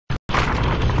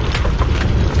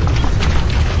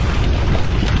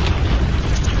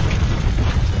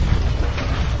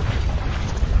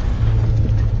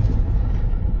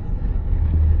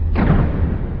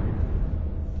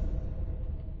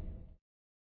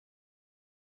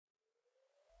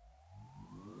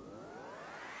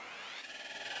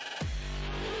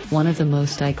One of the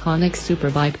most iconic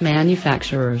superbike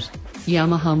manufacturers,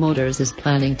 Yamaha Motors is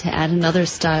planning to add another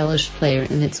stylish player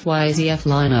in its YZF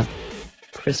lineup.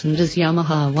 Christened as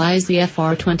Yamaha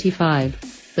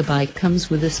YZF-R25, the bike comes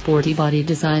with a sporty body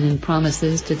design and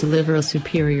promises to deliver a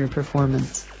superior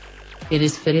performance. It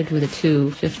is fitted with a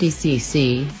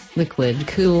 250cc,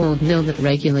 liquid-cooled mill that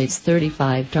regulates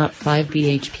 35.5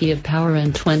 bhp of power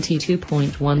and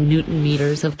 22.1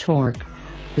 Nm of torque.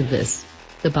 With this,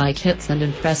 the bike hits an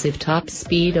impressive top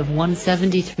speed of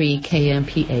 173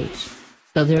 km/h.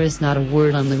 Though there is not a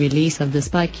word on the release of this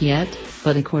bike yet,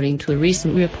 but according to a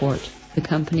recent report, the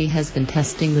company has been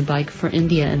testing the bike for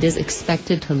India and is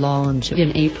expected to launch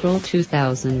in April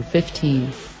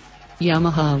 2015.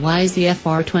 Yamaha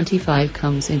YZF-R25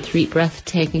 comes in 3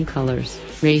 breathtaking colors: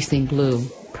 Racing Blue,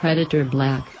 Predator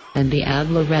Black, and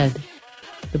Diablo Red.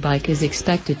 The bike is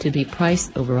expected to be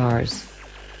priced over Rs.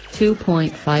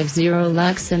 2.50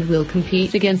 lakhs and will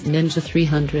compete against Ninja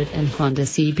 300 and Honda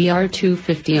CBR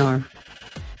 250R.